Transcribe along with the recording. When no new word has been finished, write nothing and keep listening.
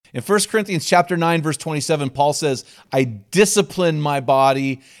In 1 Corinthians chapter 9, verse 27, Paul says, I discipline my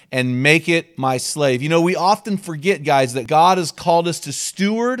body and make it my slave. You know, we often forget, guys, that God has called us to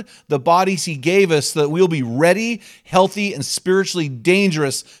steward the bodies he gave us so that we'll be ready, healthy, and spiritually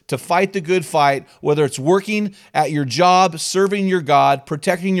dangerous to fight the good fight, whether it's working at your job, serving your God,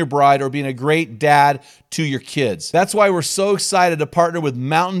 protecting your bride, or being a great dad to your kids. That's why we're so excited to partner with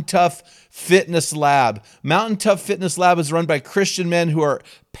Mountain Tough Fitness Lab. Mountain Tough Fitness Lab is run by Christian men who are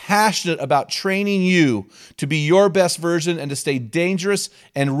passionate about training you to be your best version and to stay dangerous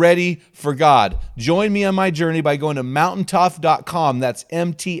and ready for God. Join me on my journey by going to mountaintough.com. That's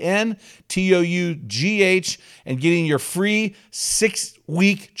MTNTOUGH, and getting your free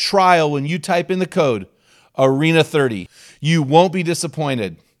 6-week trial when you type in the code ARENA30. You won't be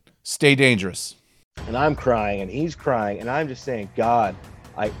disappointed. Stay dangerous. And I'm crying and he's crying and I'm just saying, God,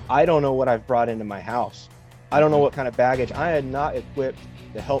 I don't know what I've brought into my house. I don't know what kind of baggage. I had not equipped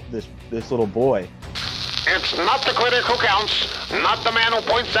to help this little boy. It's not the critic who counts, not the man who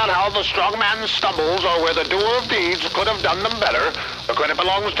points out how the strong man stumbles or where the doer of deeds could have done them better. The credit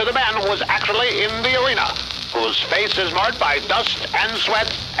belongs to the man who is actually in the arena, whose face is marked by dust and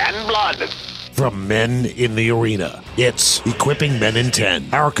sweat and blood. From Men in the Arena, it's Equipping Men in 10.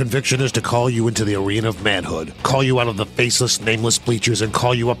 Our conviction is to call you into the arena of manhood, call you out of the faceless, nameless bleachers, and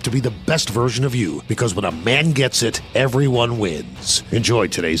call you up to be the best version of you, because when a man gets it, everyone wins. Enjoy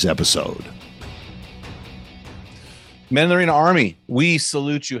today's episode. Men in the Arena Army, we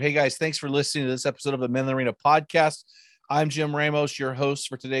salute you. Hey guys, thanks for listening to this episode of the Men in the Arena podcast. I'm Jim Ramos, your host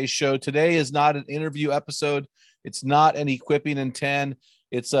for today's show. Today is not an interview episode. It's not an Equipping in 10.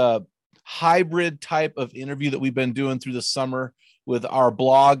 It's a hybrid type of interview that we've been doing through the summer with our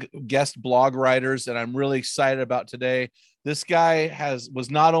guest blog writers, and I'm really excited about today. This guy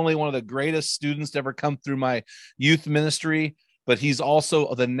was not only one of the greatest students to ever come through my youth ministry, but he's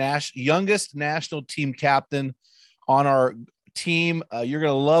also the youngest national team captain on our team. You're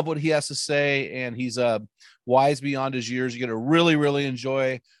going to love what he has to say, and he's wise beyond his years. You're going to really, really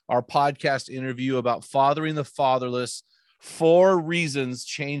enjoy our podcast interview about fathering the fatherless. 4 reasons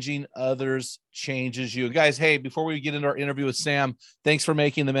changing others changes you. Guys, hey, before we get into our interview with Sam, thanks for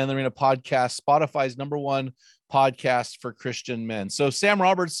making the Men in the Arena podcast Spotify's #1 podcast for Christian men. So Sam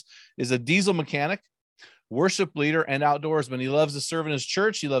Roberts is a diesel mechanic, worship leader, and outdoorsman. He loves to serve in his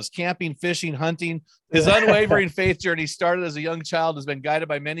church. He loves camping, fishing, hunting. His unwavering faith journey started as a young child, has been guided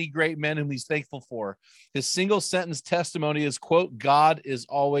by many great men whom he's thankful for. His single sentence testimony is, quote, God is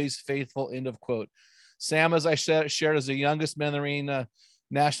always faithful, end of quote. Sam, as I shared, as the youngest Men in the Arena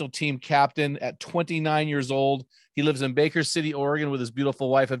national team captain at 29 years old. He lives in Baker City, Oregon, with his beautiful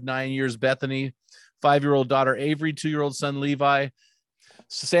wife of 9 years, Bethany, 5-year-old daughter, Avery, 2-year-old son, Levi.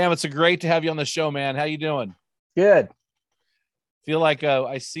 So, Sam, it's great to have you on the show, man. How you doing? Good. Feel like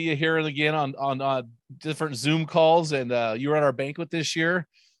I see you here again on different Zoom calls, and you were at our banquet this year.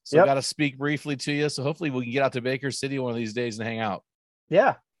 So I got to speak briefly to you. So hopefully we can get out to Baker City one of these days and hang out.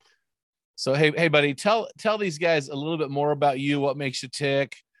 Yeah. So, hey, buddy, tell these guys a little bit more about you, what makes you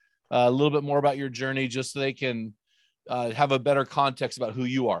tick, a little bit more about your journey, just so they can have a better context about who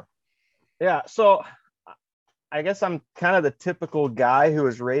you are. Yeah. So I guess I'm kind of the typical guy who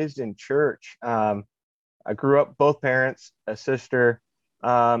was raised in church. I grew up, both parents, a sister,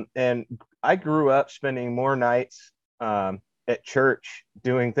 and I grew up spending more nights at church,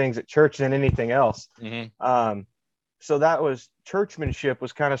 doing things at church than anything else. Mm-hmm. So that was, churchmanship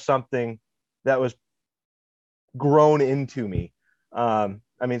was kind of something that was grown into me. I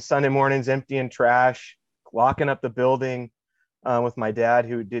mean, Sunday mornings, emptying trash, locking up the building with my dad,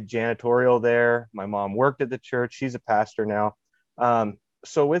 who did janitorial there. My mom worked at the church. She's a pastor now.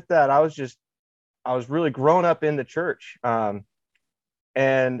 So with that, I was really grown up in the church.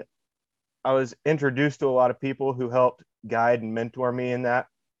 And I was introduced to a lot of people who helped guide and mentor me in that.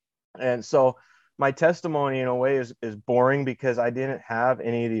 And so my testimony in a way is boring because I didn't have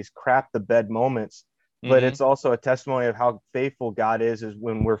any of these crap the bed moments, but mm-hmm. It's also a testimony of how faithful God is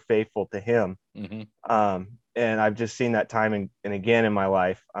when we're faithful to him. Mm-hmm. And I've just seen that time and again in my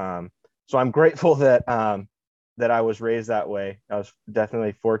life. So I'm grateful that I was raised that way. I was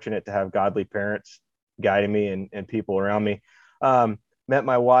definitely fortunate to have godly parents guiding me and people around me. Met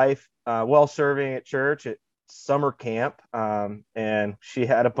my wife while serving at church at summer camp, and she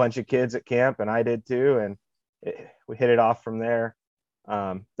had a bunch of kids at camp, and I did too, and we hit it off from there.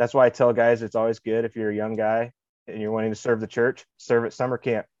 That's why I tell guys it's always good if you're a young guy and you're wanting to serve the church, serve at summer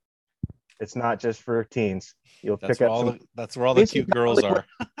camp. It's not just for teens. That's where all the cute girls are.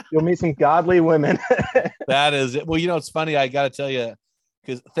 You'll meet some godly women. That is it. Well, it's funny. I got to tell you,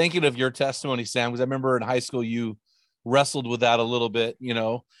 because thinking of your testimony, Sam, because I remember in high school you wrestled with that a little bit,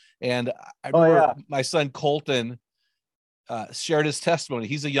 and I Oh, remember yeah. my son Colton shared his testimony.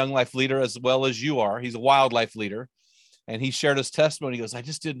 He's a young life leader as well as you are. He's a wildlife leader. And he shared his testimony. He goes, I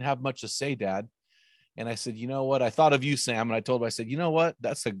just didn't have much to say, Dad. And I said, you know what? I thought of you, Sam. And I told him, I said, you know what?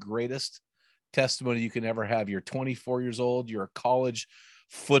 That's the greatest testimony you can ever have. You're 24 years old. You're a college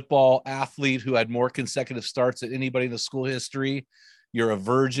football athlete who had more consecutive starts than anybody in the school history. You're a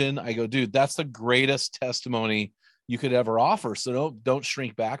virgin. I go, dude, that's the greatest testimony you could ever offer. So don't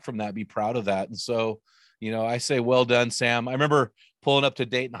shrink back from that. Be proud of that. And so, I say, well done, Sam. I remember pulling up to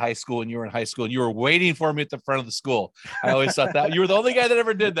Dayton High School, and you were in high school, and you were waiting for me at the front of the school. I always thought that you were the only guy that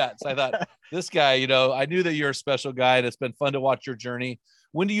ever did that. So I thought, this guy, I knew that you're a special guy, and it's been fun to watch your journey.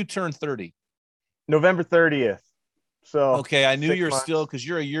 When do you turn 30? November 30th. So okay, I knew 6 you're months. still, because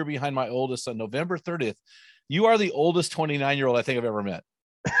you're a year behind my oldest son. November 30th. You are the oldest 29-year-old I think I've ever met.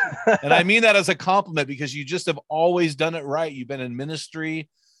 And I mean that as a compliment, because you just have always done it right. You've been in ministry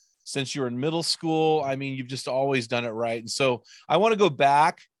since you were in middle school. I mean, you've just always done it right. And so I want to go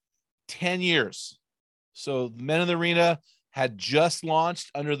back 10 years. So Men in the Arena had just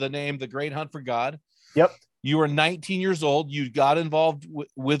launched under the name The Great Hunt for God. Yep. You were 19 years old. You got involved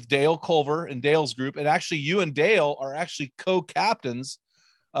with Dale Culver and Dale's group. And actually, you and Dale are actually co-captains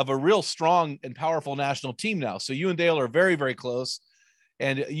of a real strong and powerful national team now. So you and Dale are very, very close.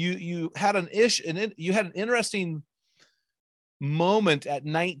 And you had you had an interesting moment at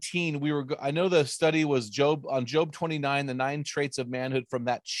 19. I know the study was Job 29, the 9 traits of manhood from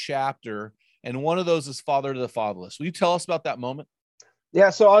that chapter. And one of those is father to the fatherless. Will you tell us about that moment?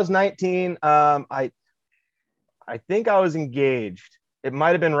 Yeah. So I was 19. I think I was engaged. It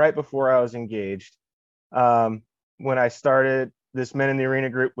might've been right before I was engaged. When I started this Men in the Arena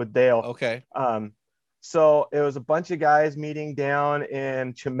group with Dale. Okay. So it was a bunch of guys meeting down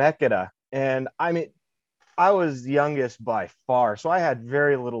in Chemeketa. And I mean, I was youngest by far, so I had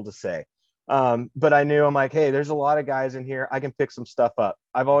very little to say. But I knew, I'm like, hey, there's a lot of guys in here. I can pick some stuff up.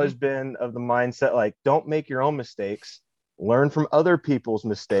 I've always been of the mindset, like, don't make your own mistakes, learn from other people's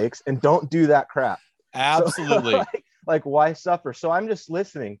mistakes, and don't do that crap. Absolutely. So, like, why suffer? So I'm just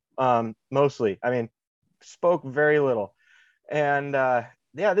listening, mostly. I mean, spoke very little. And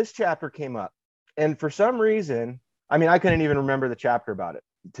this chapter came up. And for some reason, I mean, I couldn't even remember the chapter about it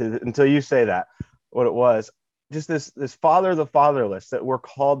until you say that. What it was, just this father of the fatherless, that we're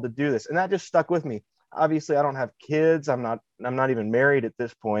called to do this. And that just stuck with me. Obviously, I don't have kids. I'm not even married at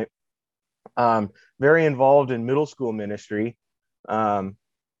this point. Very involved in middle school ministry. But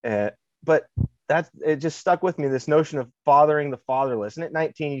it just stuck with me, this notion of fathering the fatherless. And at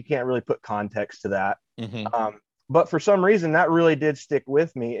 19, you can't really put context to that. Mm-hmm. But for some reason, that really did stick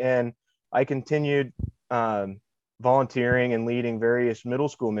with me. And I continued volunteering and leading various middle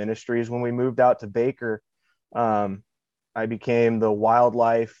school ministries. When we moved out to Baker, I became the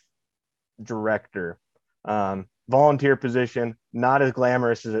wildlife director. Volunteer position, not as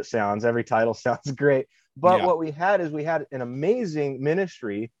glamorous as it sounds. Every title sounds great. But what we had an amazing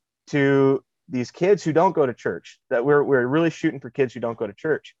ministry to these kids who don't go to church, that we're really shooting for kids who don't go to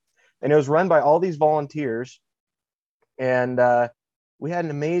church. And it was run by all these volunteers. And we had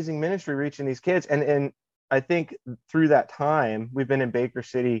an amazing ministry reaching these kids. And I think through that time, we've been in Baker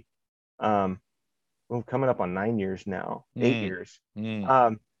City, coming up on 9 years now, 8 years.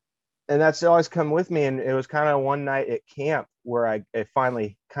 And that's always come with me. And it was kind of one night at camp where it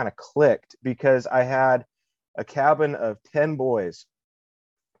finally kind of clicked, because I had a cabin of 10 boys.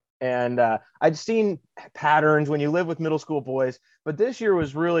 And I'd seen patterns when you live with middle school boys, but this year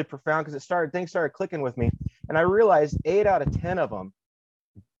was really profound, because things started clicking with me. And I realized 8 out of 10 of them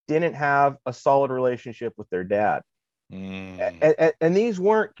didn't have a solid relationship with their dad. And these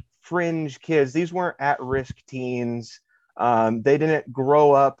weren't fringe kids. These weren't at-risk teens. They didn't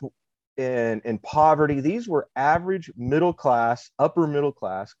grow up in poverty. These were average middle class, upper middle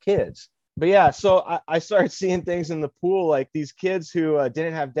class kids. But yeah, so I started seeing things in the pool, like these kids who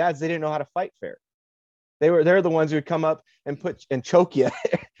didn't have dads. They didn't know how to fight fair. They're the ones who would come up and choke you.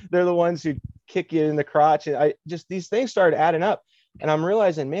 They're the ones who kick you in the crotch. And these things started adding up. And I'm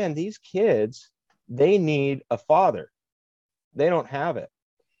realizing, man, these kids, they need a father. They don't have it.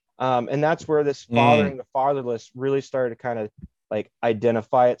 And that's where this fathering the fatherless really started to kind of like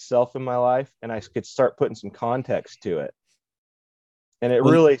identify itself in my life. And I could start putting some context to it. And it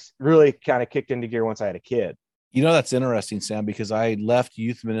really kind of kicked into gear once I had a kid. That's interesting, Sam, because I left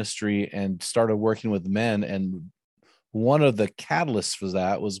youth ministry and started working with men. And one of the catalysts for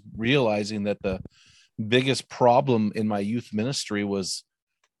that was realizing that the biggest problem in my youth ministry was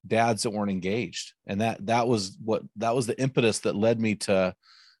dads that weren't engaged. And that was the impetus that led me to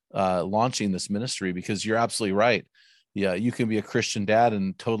launching this ministry, because you're absolutely right. Yeah, you can be a Christian dad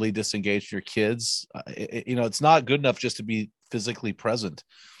and totally disengage from your kids. It's not good enough just to be physically present.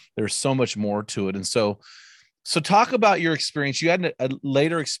 There's so much more to it. And so talk about your experience. You had a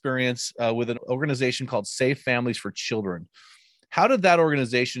later experience with an organization called Safe Families for Children. How did that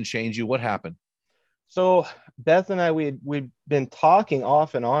organization change you? What happened? So Beth and I, we'd been talking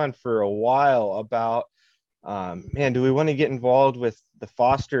off and on for a while about, man, do we want to get involved with the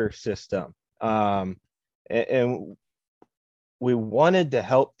foster system? And we wanted to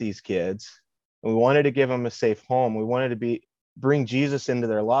help these kids. We wanted to give them a safe home. We wanted to bring Jesus into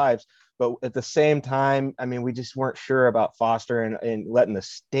their lives. But at the same time, I mean, we just weren't sure about foster and letting the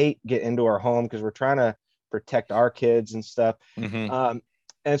state get into our home, because we're trying to protect our kids and stuff. Mm-hmm.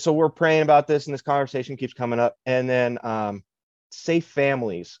 And so we're praying about this, and this conversation keeps coming up. And then Safe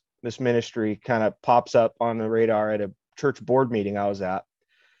Families, this ministry, kind of pops up on the radar at a church board meeting I was at.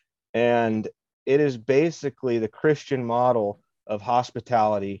 And it is basically the Christian model of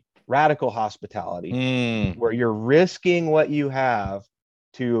hospitality, radical hospitality, where you're risking what you have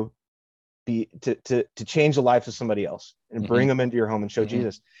to change the life of somebody else and bring them into your home and show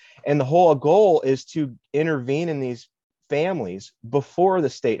Jesus. And the whole goal is to intervene in these families before the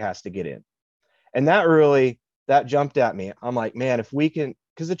state has to get in. And that jumped at me. I'm like, man, if we can,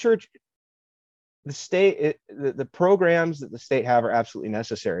 because the church, the state, the programs that the state have are absolutely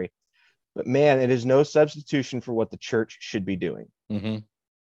necessary, but man, it is no substitution for what the church should be doing.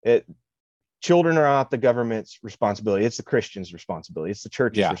 Children are not the government's responsibility. It's the Christian's responsibility. It's the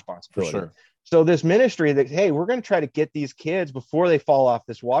church's responsibility. For sure. So this ministry that, hey, we're going to try to get these kids before they fall off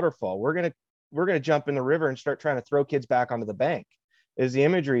this waterfall. We're going to jump in the river and start trying to throw kids back onto the bank, is the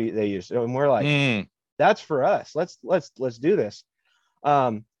imagery they use. And we're like, that's for us. Let's do this.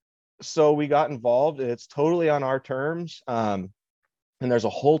 So we got involved. It's totally on our terms. And there's a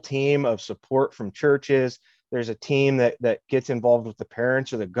whole team of support from churches. There's a team that gets involved with the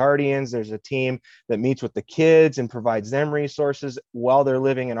parents or the guardians. There's a team that meets with the kids and provides them resources while they're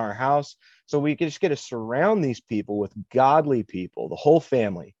living in our house. So we just get to surround these people with godly people, the whole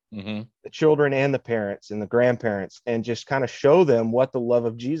family, the children and the parents and the grandparents, and just kind of show them what the love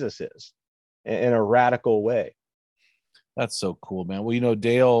of Jesus is in a radical way. That's so cool, man. Well,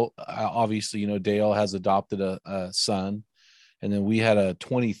 Dale, obviously, Dale has adopted a son. And then we had a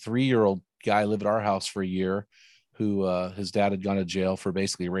 23-year-old guy live at our house for a year who his dad had gone to jail for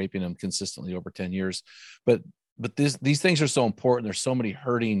basically raping him consistently over 10 years. But these things are so important. There's so many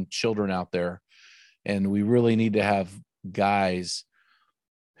hurting children out there. And we really need to have guys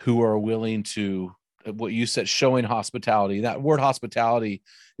who are willing to, what you said, showing hospitality. That word hospitality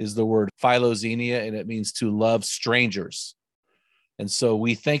is the word philoxenia, and it means to love strangers. And so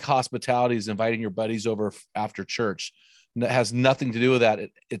we think hospitality is inviting your buddies over after church. That has nothing to do with that.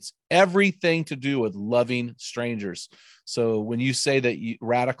 It's everything to do with loving strangers. So when you say that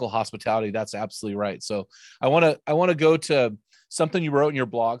radical hospitality, that's absolutely right. So I want to go to something you wrote in your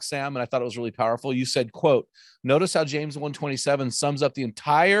blog, Sam, and I thought it was really powerful. You said, quote, notice how James 1:27 sums up the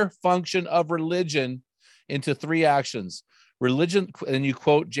entire function of religion into 3 actions. Religion, and you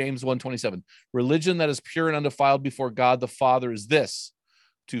quote James 1:27, religion that is pure and undefiled before God the Father is this: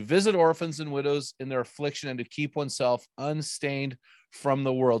 to visit orphans and widows in their affliction and to keep oneself unstained from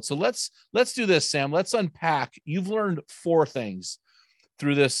the world. So let's do this, Sam. Let's unpack. You've learned 4 things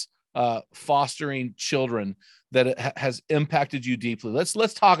through this fostering children that has impacted you deeply.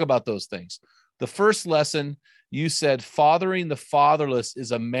 Let's talk about those things. The first lesson, you said fathering the fatherless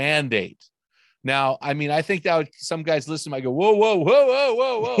is a mandate. Now, I mean, I think that some guys listen might go, whoa, whoa, whoa, whoa,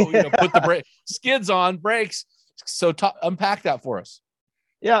 whoa, whoa, put the skids on, brakes. So unpack that for us.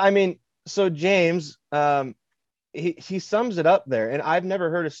 Yeah, I mean, so James, he sums it up there, and I've never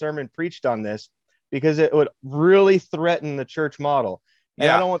heard a sermon preached on this because it would really threaten the church model. And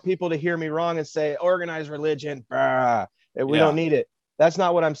I don't want people to hear me wrong and say organized religion, we don't need it. That's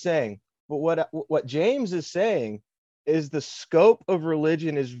not what I'm saying. But what James is saying is the scope of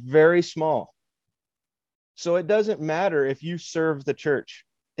religion is very small. So it doesn't matter if you serve the church.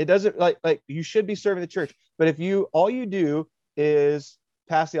 It doesn't like you should be serving the church. But if all you do is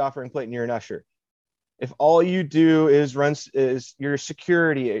pass the offering plate and you're an usher, if all you do is your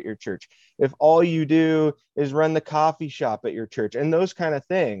security at your church, if all you do is run the coffee shop at your church and those kind of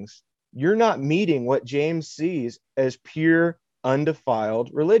things, you're not meeting what James sees as pure, undefiled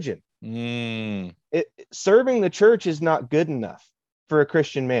religion. Serving the church is not good enough for a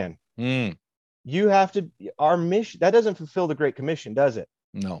Christian man. You have to, our mission, that doesn't fulfill the Great Commission, does it?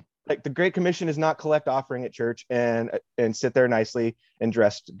 No. Like the Great Commission is not collect offering at church and sit there nicely and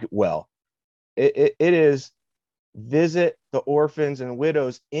dressed well. It is visit the orphans and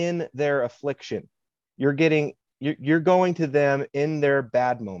widows in their affliction. You're getting you're going to them in their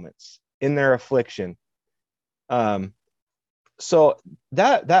bad moments, in their affliction. So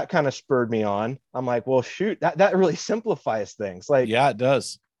that kind of spurred me on. I'm like, well, shoot, that really simplifies things. Like, Yeah, it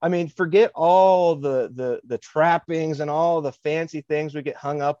does. I mean, forget all the trappings and all the fancy things we get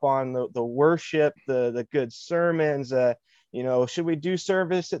hung up on, the worship, the good sermons, should we do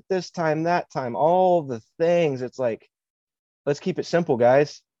service at this time, that time, all the things. It's like, let's keep it simple,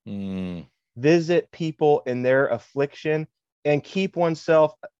 guys. Visit people in their affliction and keep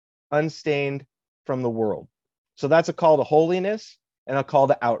oneself unstained from the world. So that's a call to holiness and a call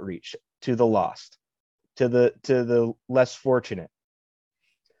to outreach to the lost, to the less fortunate.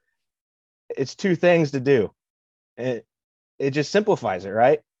 It's two things to do. It just simplifies it,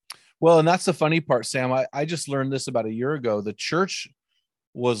 right? Well, and that's the funny part, Sam. I just learned this about a year ago. The church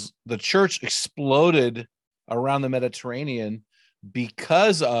exploded around the Mediterranean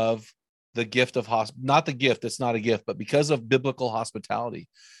because of the gift of not the gift, it's not a gift, but because of biblical hospitality,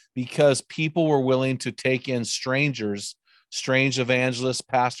 because people were willing to take in strangers, strange evangelists,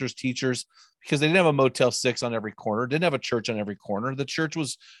 pastors, teachers, because they didn't have a Motel 6 on every corner, didn't have a church on every corner. The church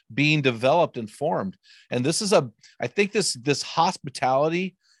was being developed and formed. And I think this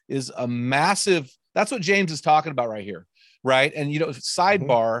hospitality is a massive, that's what James is talking about right here. Right. And,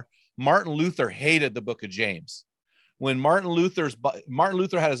 sidebar, Martin Luther hated the book of James. When Martin Luther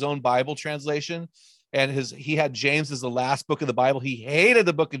had his own Bible translation, and he had James as the last book of the Bible, he hated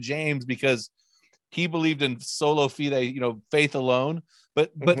the book of James because he believed in solo fide, faith alone.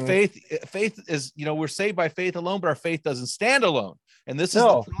 But faith is, we're saved by faith alone, but our faith doesn't stand alone. And this is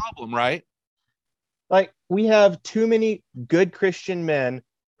the problem, right? Like, we have too many good Christian men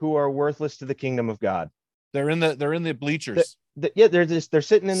who are worthless to the kingdom of God. They're in the bleachers. They're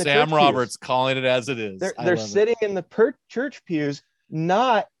sitting in the Sam Roberts pews. Calling it as it is. They're sitting in the church pews,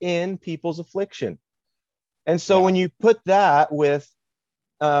 not in people's affliction. And so when you put that with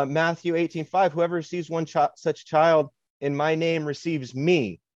Matthew 18:5, whoever receives one such child in my name receives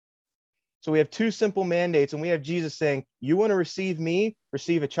me. So we have two simple mandates, and we have Jesus saying, you want to receive me,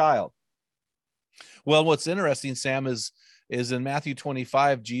 receive a child. Well, what's interesting, Sam, is in Matthew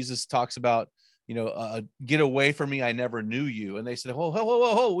 25, Jesus talks about, get away from me, I never knew you. And they said,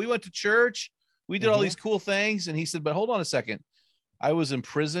 whoa, we went to church, we did all these cool things. And he said, but hold on a second. I was in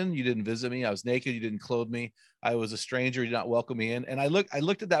prison, you didn't visit me. I was naked, you didn't clothe me. I was a stranger, you did not welcome me in. And I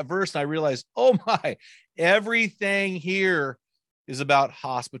looked at that verse and I realized, oh my, everything here is about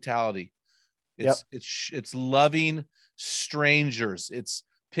hospitality. It's loving strangers. It's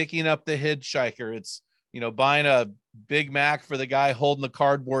picking up the hitchhiker. It's, buying a Big Mac for the guy holding the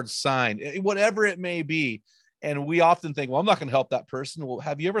cardboard sign, whatever it may be. And we often think, well, I'm not going to help that person. Well,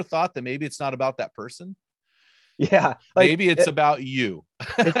 have you ever thought that maybe it's not about that person? Yeah. Maybe it's about you.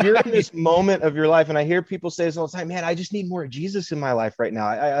 If you're in this moment of your life, and I hear people say this all the time, man, I just need more Jesus in my life right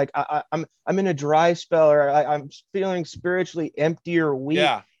now. I'm in a dry spell, or I'm feeling spiritually empty or weak.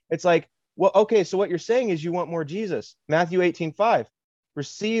 Yeah. It's like, well, okay, so what you're saying is you want more Jesus. Matthew 18:5,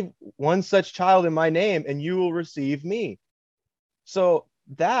 receive one such child in my name and you will receive me. So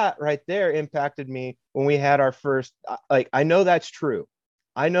that right there impacted me when we had our first, I know that's true.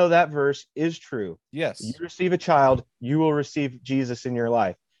 I know that verse is true. Yes. You receive a child, you will receive Jesus in your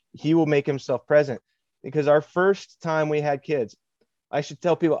life. He will make himself present. Because our first time we had kids, I should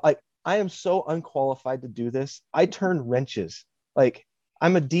tell people, I am so unqualified to do this. I turned wrenches.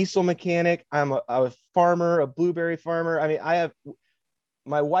 I'm a diesel mechanic. I'm a farmer, a blueberry farmer. I mean,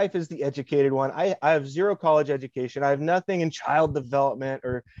 my wife is the educated one. I have zero college education. I have nothing in child development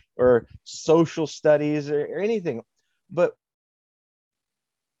or social studies or anything. But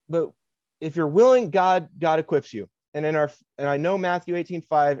if you're willing, God equips you. And I know Matthew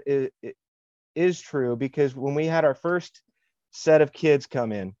 18:5 is true, because when we had our first set of kids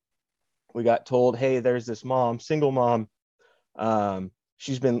come in, we got told, hey, there's this mom, single mom.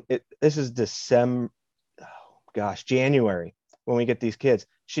 This is December, January, when we get these kids.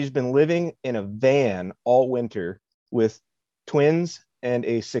 She's been living in a van all winter with twins and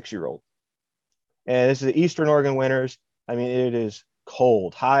a 6-year-old. And this is the Eastern Oregon winters. I mean, it is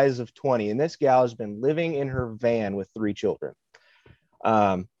cold, highs of 20. And this gal has been living in her van with 3 children.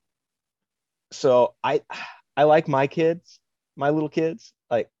 So I like my little kids.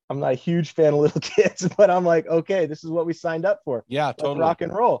 I'm not a huge fan of little kids, but I'm like, okay, this is what we signed up for. Yeah, totally. Let's rock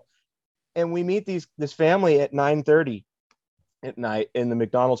and roll. And we meet this family at 9:30 at night in the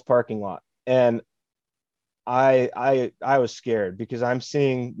McDonald's parking lot. And I was scared, because I'm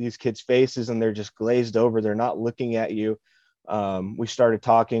seeing these kids' faces and they're just glazed over. They're not looking at you. We started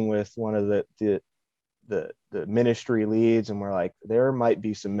talking with one of the ministry leads, and we're like, there might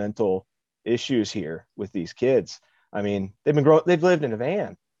be some mental issues here with these kids. I mean, they've lived in a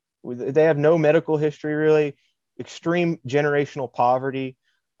van. They have no medical history, really, extreme generational poverty.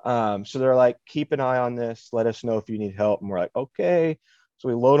 So they're like, keep an eye on this. Let us know if you need help. And we're like, okay. So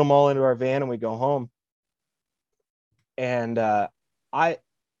we load them all into our van and we go home. And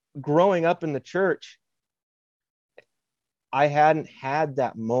growing up in the church, I hadn't had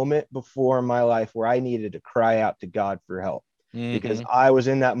that moment before in my life where I needed to cry out to God for help, because I was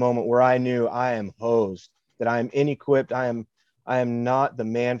in that moment where I knew I am hosed, that I am inequipped. I am not the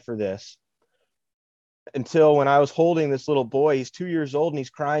man for this. Until when I was holding this little boy, he's 2 years old and he's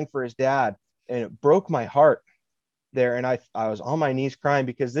crying for his dad, and it broke my heart there. And I was on my knees crying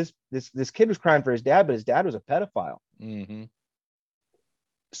because this kid was crying for his dad, but his dad was a pedophile.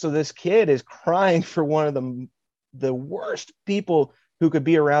 So this kid is crying for one of the worst people who could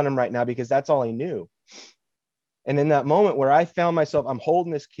be around him right now, because that's all he knew. And in that moment where I found myself, I'm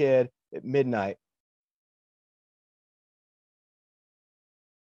holding this kid at midnight.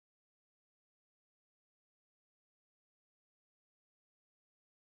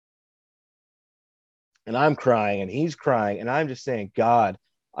 And I'm crying and he's crying. And I'm just saying, God,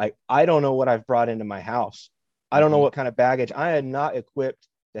 I don't know what I've brought into my house. I don't know what kind of baggage. I am not equipped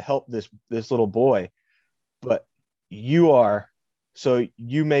to help this little boy, but you are. So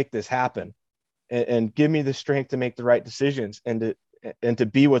you make this happen and give me the strength to make the right decisions and to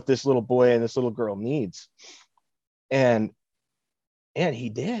be what this little boy and this little girl needs. And he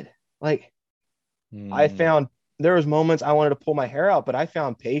did. Like, I found there was moments I wanted to pull my hair out, but I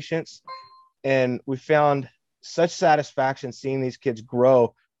found patience, and we found such satisfaction seeing these kids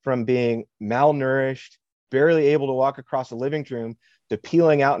grow from being malnourished, barely able to walk across the living room, to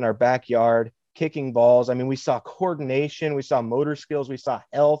peeling out in our backyard, kicking balls. I mean, we saw coordination, we saw motor skills, we saw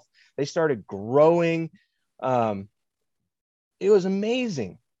health. They started growing. It was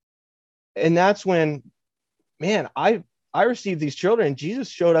amazing. And that's when, man, I received these children, and Jesus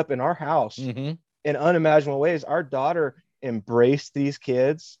showed up in our house in unimaginable ways. Our daughter embraced these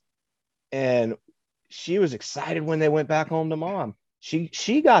kids, and she was excited when they went back home to mom.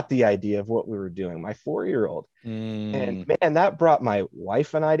 She got the idea of what we were doing, my 4-year-old. And man, that brought my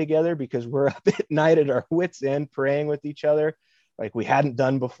wife and I together, because we're up at night at our wits' end praying with each other like we hadn't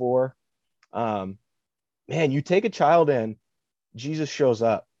done before. Man, you take a child in, Jesus shows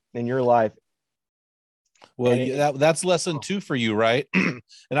up in your life. Well, that's lesson 2 for you, right? And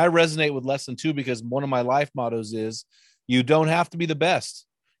I resonate with lesson 2, because one of my life mottos is, you don't have to be the best.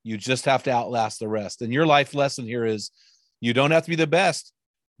 You just have to outlast the rest. And your life lesson here is, you don't have to be the best,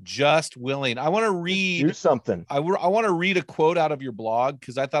 just willing. I want to read do something. I want to read a quote out of your blog,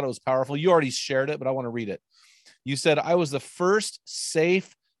 because I thought it was powerful. You already shared it, but I want to read it. You said, I was the first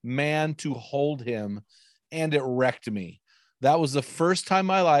safe man to hold him, and it wrecked me. That was the first time in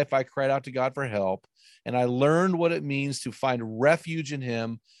my life I cried out to God for help, and I learned what it means to find refuge in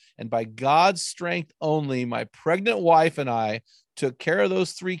him. And by God's strength only, my pregnant wife and I took care of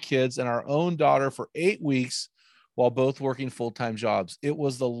those 3 kids and our own daughter for 8 weeks, while both working full-time jobs. It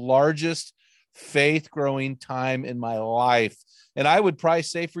was the largest faith growing time in my life. And I would probably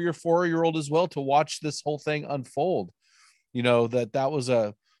say for your 4-year-old as well, to watch this whole thing unfold, you know, that was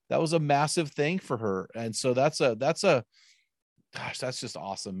a massive thing for her. And so that's just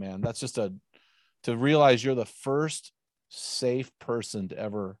awesome, man. That's just to realize you're the first safe person to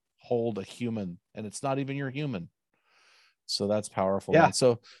ever hold a human, and it's not even your human. So that's powerful. Yeah. Man.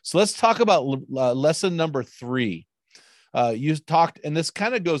 So let's talk about lesson number 3. You talked, and this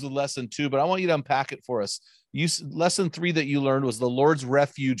kind of goes with lesson 2, but I want you to unpack it for us. Lesson 3 that you learned was the Lord's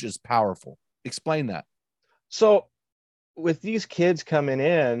refuge is powerful. Explain that. So with these kids coming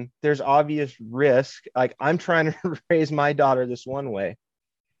in, there's obvious risk. Like, I'm trying to raise my daughter this one way,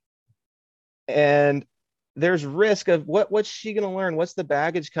 and there's risk of what's she going to learn? What's the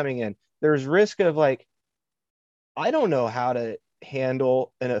baggage coming in? There's risk of, like, I don't know how to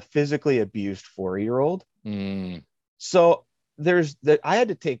handle a physically abused 4-year-old. So I had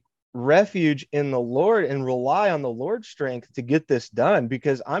to take refuge in the Lord and rely on the Lord's strength to get this done,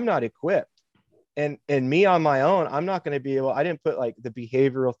 because I'm not equipped. And me on my own, I'm not going to be able. I didn't put like the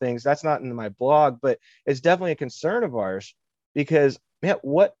behavioral things. That's not in my blog, but it's definitely a concern of ours, because man,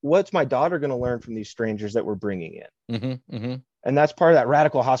 what's my daughter going to learn from these strangers that we're bringing in? And that's part of that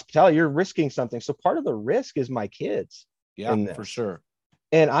radical hospitality. You're risking something. So part of the risk is my kids. Yeah, for sure.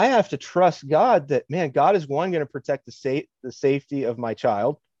 And I have to trust God that, man, God is going to protect the safety of my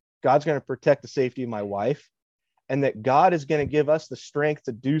child. God's going to protect the safety of my wife, and that God is going to give us the strength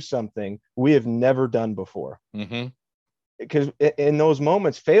to do something we have never done before. Because in those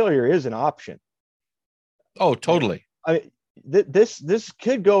moments, failure is an option. Oh, totally. I mean, this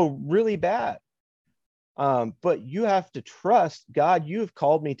could go really bad. But you have to trust God. You've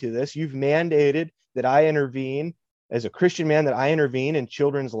called me to this. You've mandated that I intervene as a Christian man, that I intervene in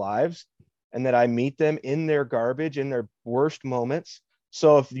children's lives and that I meet them in their garbage, in their worst moments.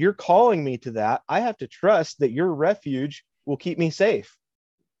 So if you're calling me to that, I have to trust that your refuge will keep me safe.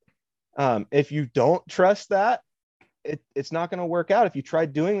 If you don't trust that, it's not going to work out. If you try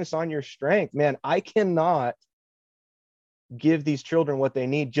doing this on your strength, man, I cannot give these children what they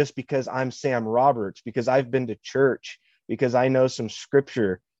need just because I'm Sam Roberts, because I've been to church, because I know some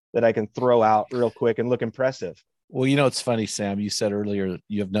scripture that I can throw out real quick and look impressive. Well, it's funny, Sam, you said earlier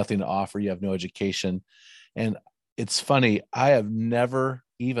you have nothing to offer. You have no education. And it's funny. I have never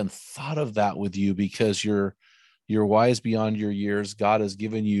even thought of that with you because you're wise beyond your years. God has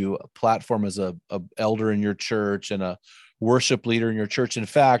given you a platform as a elder in your church and a worship leader in your church. In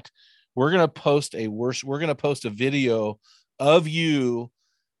fact, we're going to post a video of you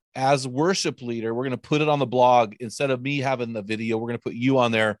as worship leader. We're going to put it on the blog. Instead of me having the video, we're going to put you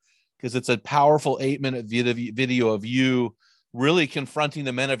on there because it's a powerful 8-minute video of you really confronting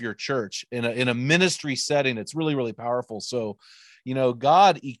the men of your church in a ministry setting. It's really, really powerful. So,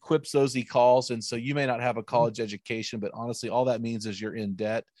 God equips those he calls. And so you may not have a college education, but honestly, all that means is you're in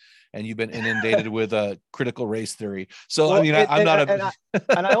debt and you've been inundated with a critical race theory. So, well,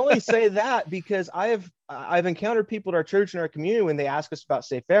 and I only say that because I've encountered people at our church and our community when they ask us about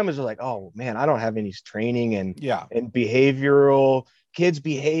safe families, they're like, oh man, I don't have any training and behavioral kids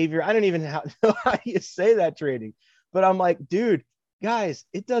behavior. I don't even know how you say that training, but I'm like, dude, guys,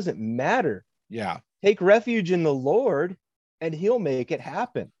 it doesn't matter. Yeah. Take refuge in the Lord and he'll make it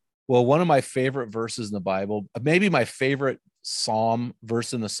happen. Well, one of my favorite verses in the Bible, maybe my favorite Psalm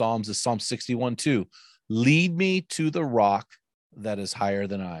verse in the Psalms is Psalm 61:2. Lead me to the rock that is higher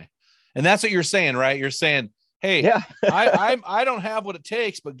than I. And that's what you're saying, right? You're saying, hey, yeah. I don't have what it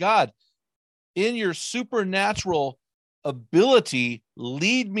takes, but God, in your supernatural ability,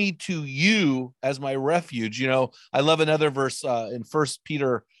 lead me to you as my refuge. I love another verse in 1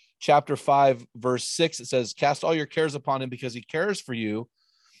 Peter chapter 5, verse 6. It says, cast all your cares upon him because he cares for you.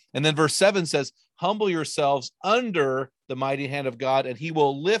 And then verse 7 says, humble yourselves under the mighty hand of God, and he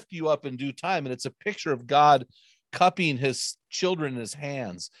will lift you up in due time. And it's a picture of God cupping his children in his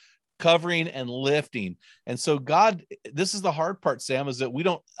hands, covering and lifting. And so God, this is the hard part, Sam, is that we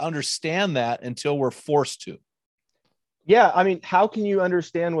don't understand that until we're forced to. Yeah. I mean, how can you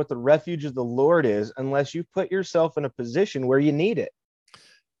understand what the refuge of the Lord is unless you put yourself in a position where you need it?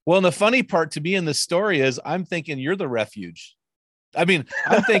 Well, and the funny part to me in this story is I'm thinking you're the refuge. I mean,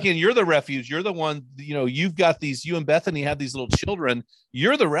 I'm thinking you're the refuge. You're the one, you've got these, you and Bethany have these little children.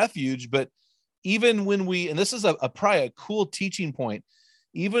 You're the refuge. But even when and this is probably a cool teaching point,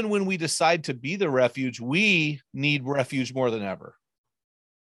 even when we decide to be the refuge, we need refuge more than ever.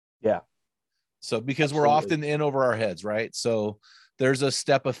 Yeah. So because Absolutely. We're often in over our heads, right? So there's a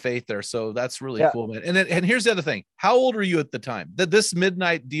step of faith there. So that's really cool, man. And here's the other thing. How old were you at the time? This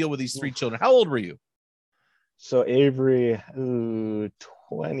midnight deal with these 3 children, how old were you? So Avery,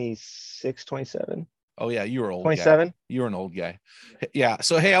 26, 27. Oh yeah, you were old. 27. Guy. You were an old guy. Yeah.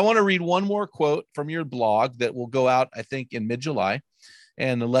 So, hey, I want to read one more quote from your blog that will go out, I think, in mid-July.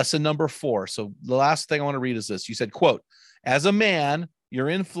 And the lesson number 4. So the last thing I want to read is this. You said, quote, as a man, your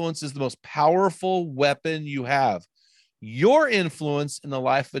influence is the most powerful weapon you have. Your influence in the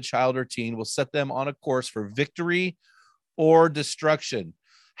life of a child or teen will set them on a course for victory or destruction.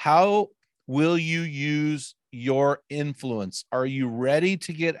 How will you use your influence? Are you ready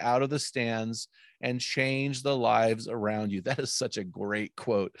to get out of the stands and change the lives around you? That is such a great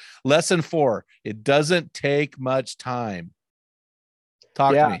quote. Lesson 4, it doesn't take much time.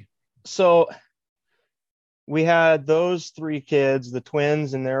 Talk to me. So we had those 3 kids, the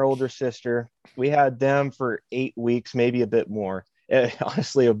twins and their older sister. We had them for 8 weeks, maybe a bit more.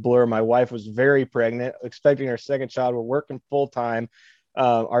 Honestly, a blur. My wife was very pregnant, expecting our second child. We're working full time.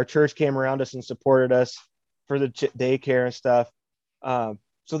 Our church came around us and supported us for the daycare and stuff.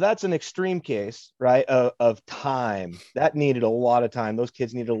 So that's an extreme case, right, of time. That needed a lot of time. Those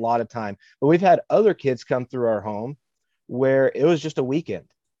kids needed a lot of time. But we've had other kids come through our home where it was just a weekend.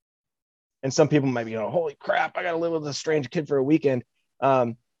 And some people might be, holy crap, I got to live with a strange kid for a weekend.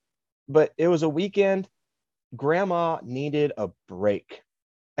 But it was a weekend. Grandma needed a break.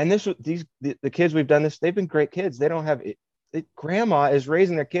 And the kids we've done this, they've been great kids. They don't have it. Grandma is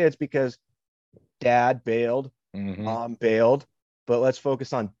raising their kids because dad bailed, mom bailed, but let's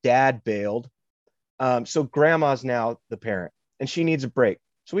focus on dad bailed. So grandma's now the parent and she needs a break.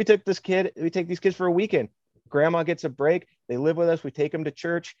 So we take these kids for a weekend. Grandma gets a break. They live with us. We take them to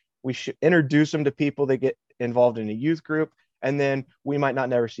church. We should introduce them to people. They get involved in a youth group. and then we might not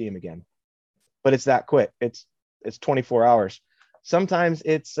never see him again. But it's that quick. It's 24 hours. Sometimes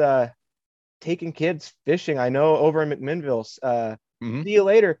it's taking kids fishing. I know over in McMinnville, see you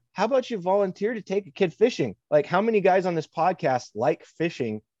later. How about you volunteer to take a kid fishing? Like, how many guys on this podcast like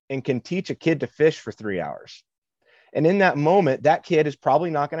fishing and can teach a kid to fish for 3 hours? And in that moment, that kid is probably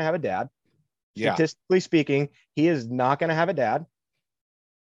not going to have a dad. Yeah. Statistically speaking, he is not going to have a dad.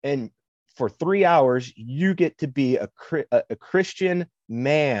 And for 3 hours, you get to be a Christian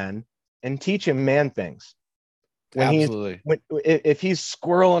man and teach him man things. Absolutely. If he's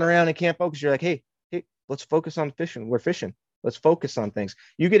squirreling around and can't focus, you're like, hey, let's focus on fishing. We're fishing. Let's focus on things.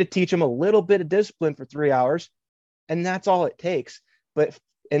 You get to teach him a little bit of discipline for 3 hours, and that's all it takes. But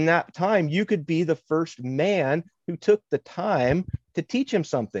in that time, you could be the first man who took the time to teach him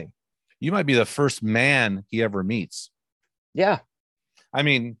something. You might be the first man he ever meets. Yeah. I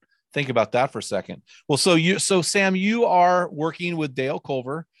mean, think about that for a second. Well, so Sam, you are working with Dale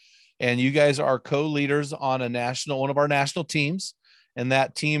Culver, and you guys are co-leaders on one of our national teams. And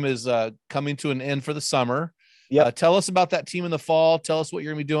that team is coming to an end for the summer. Yeah. Tell us about that team in the fall. Tell us what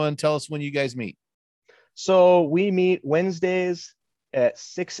you're going to be doing. Tell us when you guys meet. So we meet Wednesdays at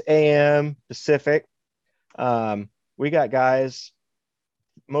 6 a.m. Pacific. We got guys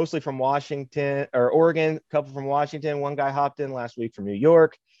mostly from Washington or Oregon, a couple from Washington. One guy hopped in last week from New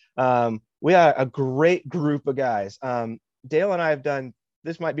York. We got a great group of guys. Dale and I have done,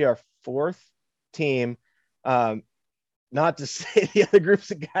 this might be our fourth team. Not to say the other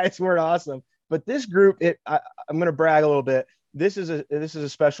groups of guys weren't awesome, but this group, I'm going to brag a little bit. This is a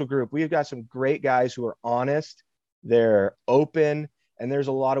special group. We've got some great guys who are honest. They're open, and there's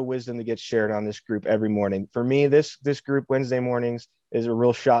a lot of wisdom that gets shared on this group every morning. For me, this group Wednesday mornings is a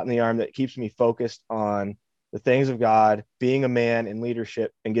real shot in the arm that keeps me focused on the things of God, being a man in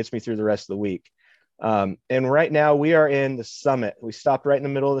leadership, and gets me through the rest of the week. And right now we are in the summit. We stopped right in the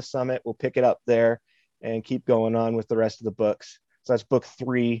middle of the summit. We'll pick it up there and keep going on with the rest of the books. So that's book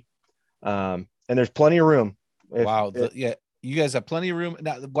 3. And there's plenty of room. Yeah. You guys have plenty of room.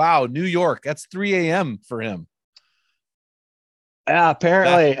 Now, wow. New York. That's 3 a.m. for him. Yeah,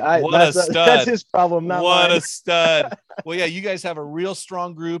 apparently. That's his problem. Not mine. A stud. Well, yeah, you guys have a real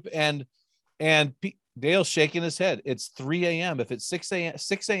strong group, and Dale's shaking his head. It's 3 a.m. If it's 6 a.m.,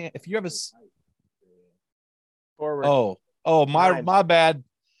 if you have a forward. My bad.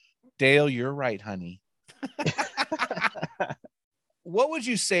 Dale, you're right, honey. What would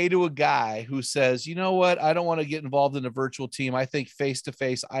you say to a guy who says, you know what, I don't want to get involved in a virtual team. I think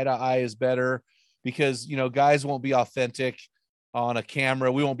face-to-face, eye-to-eye is better because, guys won't be authentic on a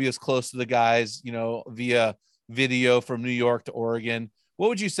camera. We won't be as close to the guys, via video from New York to Oregon. What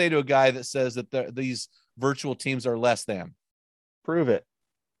would you say to a guy that says that these virtual teams are less than? Prove it.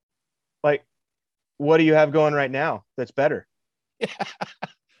 Like, what do you have going right now that's better?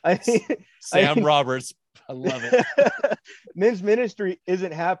 Sam Roberts. I love it. Men's ministry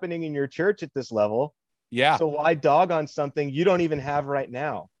isn't happening in your church at this level. Yeah. So why dog on something you don't even have right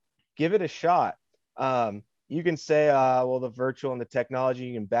now? Give it a shot. You can say, well, the virtual and the technology,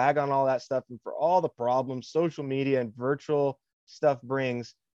 you can bag on all that stuff. And for all the problems social media and virtual stuff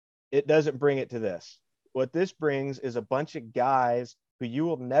brings, it doesn't bring it to this. What this brings is a bunch of guys who you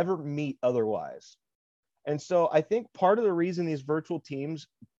will never meet otherwise. And so I think part of the reason these virtual teams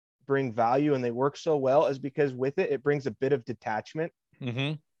bring value and they work so well is because with it brings a bit of detachment,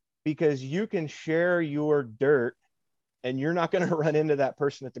 because you can share your dirt and you're not going to run into that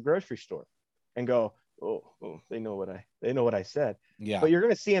person at the grocery store and go, oh, they know what I said. Yeah. But you're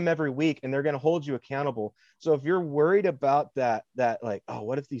going to see them every week and they're going to hold you accountable. So if you're worried about that like, oh,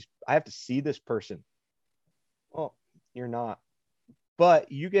 what if I have to see this person? Well, you're not, but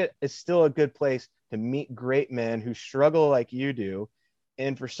it's still a good place to meet great men who struggle like you do.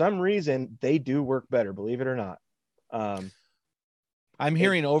 And for some reason, they do work better, believe it or not. I'm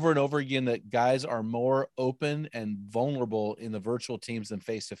hearing over and over again that guys are more open and vulnerable in the virtual teams than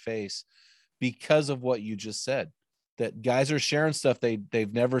face-to-face because of what you just said, that guys are sharing stuff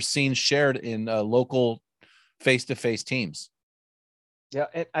they've never seen shared in local face-to-face teams. Yeah.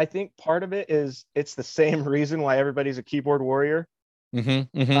 And I think part of it is it's the same reason why everybody's a keyboard warrior.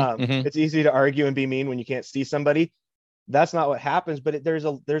 It's easy to argue and be mean when you can't see somebody. That's not what happens, but there's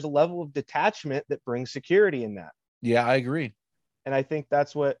a level of detachment that brings security in that. Yeah, I agree. And I think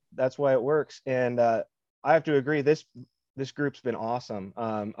that's why it works. And I have to agree, this group's been awesome.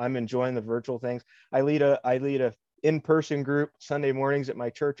 I'm enjoying the virtual things. I lead a in-person group Sunday mornings at my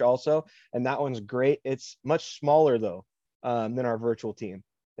church also, and that one's great. It's much smaller though than our virtual team.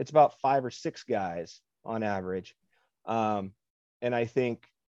 It's about 5 or 6 guys on average. And I think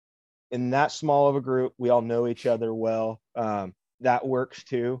in that small of a group, we all know each other well. That works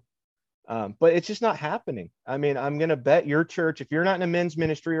too. But it's just not happening. I mean, I'm going to bet your church, if you're not in a men's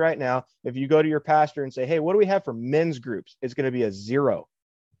ministry right now, if you go to your pastor and say, hey, what do we have for men's groups? It's going to be a 0.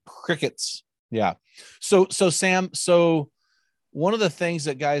 Crickets. Yeah. So Sam, one of the things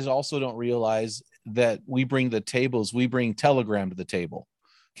that guys also don't realize that we bring to the table is we bring Telegram to the table.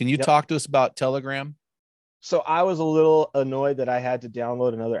 Can you talk to us about Telegram? So I was a little annoyed that I had to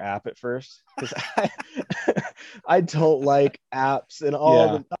download another app at first, because I don't like apps and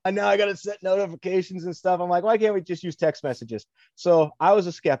all. Now I got to set notifications and stuff. I'm like, why can't we just use text messages? So I was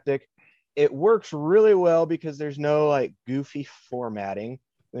a skeptic. It works really well because there's no like goofy formatting.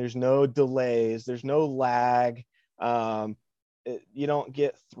 There's no delays. There's no lag. You don't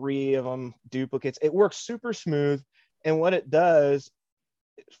get 3 of them duplicates. It works super smooth. And what it does,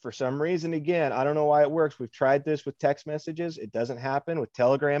 for some reason, again, I don't know why it works. We've tried this with text messages. It doesn't happen. With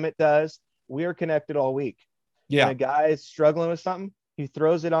Telegram, it does. We are connected all week. Yeah. When a guy is struggling with something, he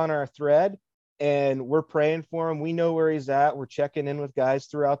throws it on our thread and we're praying for him. We know where he's at. We're checking in with guys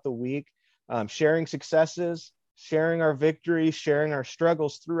throughout the week, sharing successes, sharing our victories, sharing our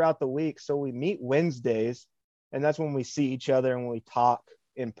struggles throughout the week. So we meet Wednesdays, and that's when we see each other and when we talk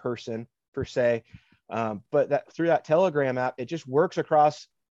in person, per se. But that through that Telegram app, it just works across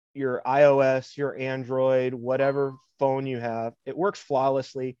your iOS, your Android, whatever phone you have. It works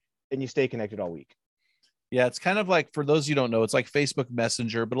flawlessly, and you stay connected all week. Yeah, it's kind of like, for those you don't know, it's like Facebook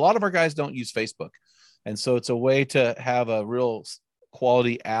Messenger, but a lot of our guys don't use Facebook. And so it's a way to have a real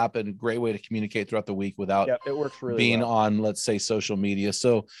quality app and a great way to communicate throughout the week without it works really being well on, let's say, social media.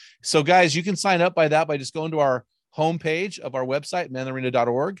 So guys, you can sign up by just going to our homepage of our website,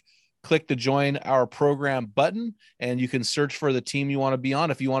 menarena.org. Click the join our program button, and you can search for the team you want to be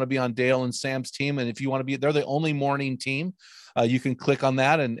on. If you want to be on Dale and Sam's team, and if you want to be, they're the only morning team, you can click on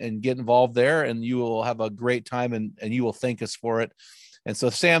that and get involved there, and you will have a great time, and you will thank us for it. And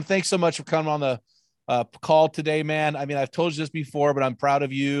so, Sam, thanks so much for coming on the call today, man. I mean, I've told you this before, but I'm proud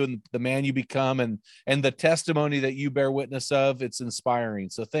of you and the man you become, and the testimony that you bear witness of. It's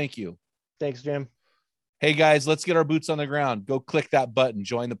inspiring. So thank you. Thanks, Jim. Hey guys, let's get our boots on the ground. Go click that button,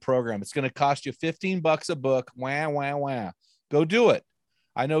 join the program. It's going to cost you $15 a book. Wah, wah, wah. Go do it.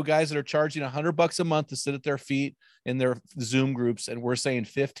 I know guys that are charging $100 a month to sit at their feet in their Zoom groups, and we're saying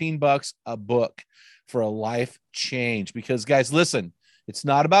 $15 a book for a life change. Because guys, listen, it's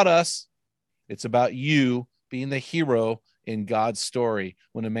not about us. It's about you being the hero in God's story.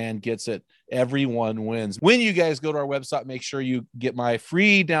 When a man gets it, everyone wins. When you guys go to our website, make sure you get my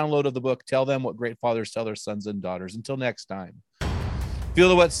free download of the book. Tell them what great fathers tell their sons and daughters. Until next time, feel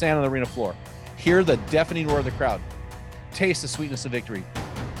the wet sand on the arena floor. Hear the deafening roar of the crowd. Taste the sweetness of victory.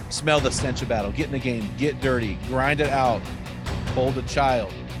 Smell the stench of battle. Get in the game. Get dirty. Grind it out. Hold a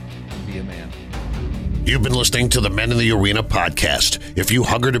child. And be a man. You've been listening to the Men in the Arena podcast. If you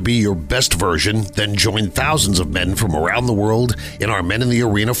hunger to be your best version, then join thousands of men from around the world in our Men in the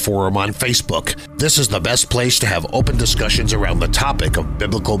Arena forum on Facebook. This is the best place to have open discussions around the topic of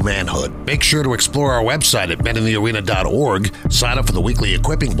biblical manhood. Make sure to explore our website at meninthearena.org, sign up for the weekly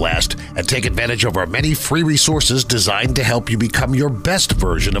equipping blast, and take advantage of our many free resources designed to help you become your best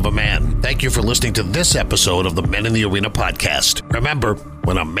version of a man. Thank you for listening to this episode of the Men in the Arena podcast. Remember,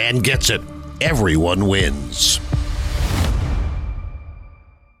 when a man gets it, everyone wins.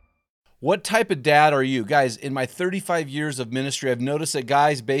 What type of dad are you? Guys, in my 35 years of ministry, I've noticed that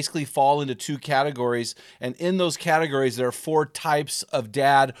guys basically fall into 2 categories. And in those categories, there are 4 types of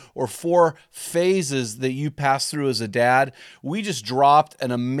dad, or 4 phases that you pass through as a dad. We just dropped an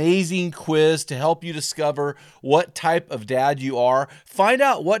amazing quiz to help you discover what type of dad you are. Find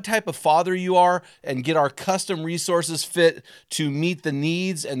out what type of father you are and get our custom resources fit to meet the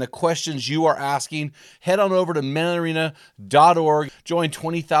needs and the questions you are asking. Head on over to menarena.org. Join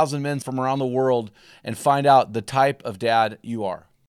 20,000 men from around the world and find out the type of dad you are.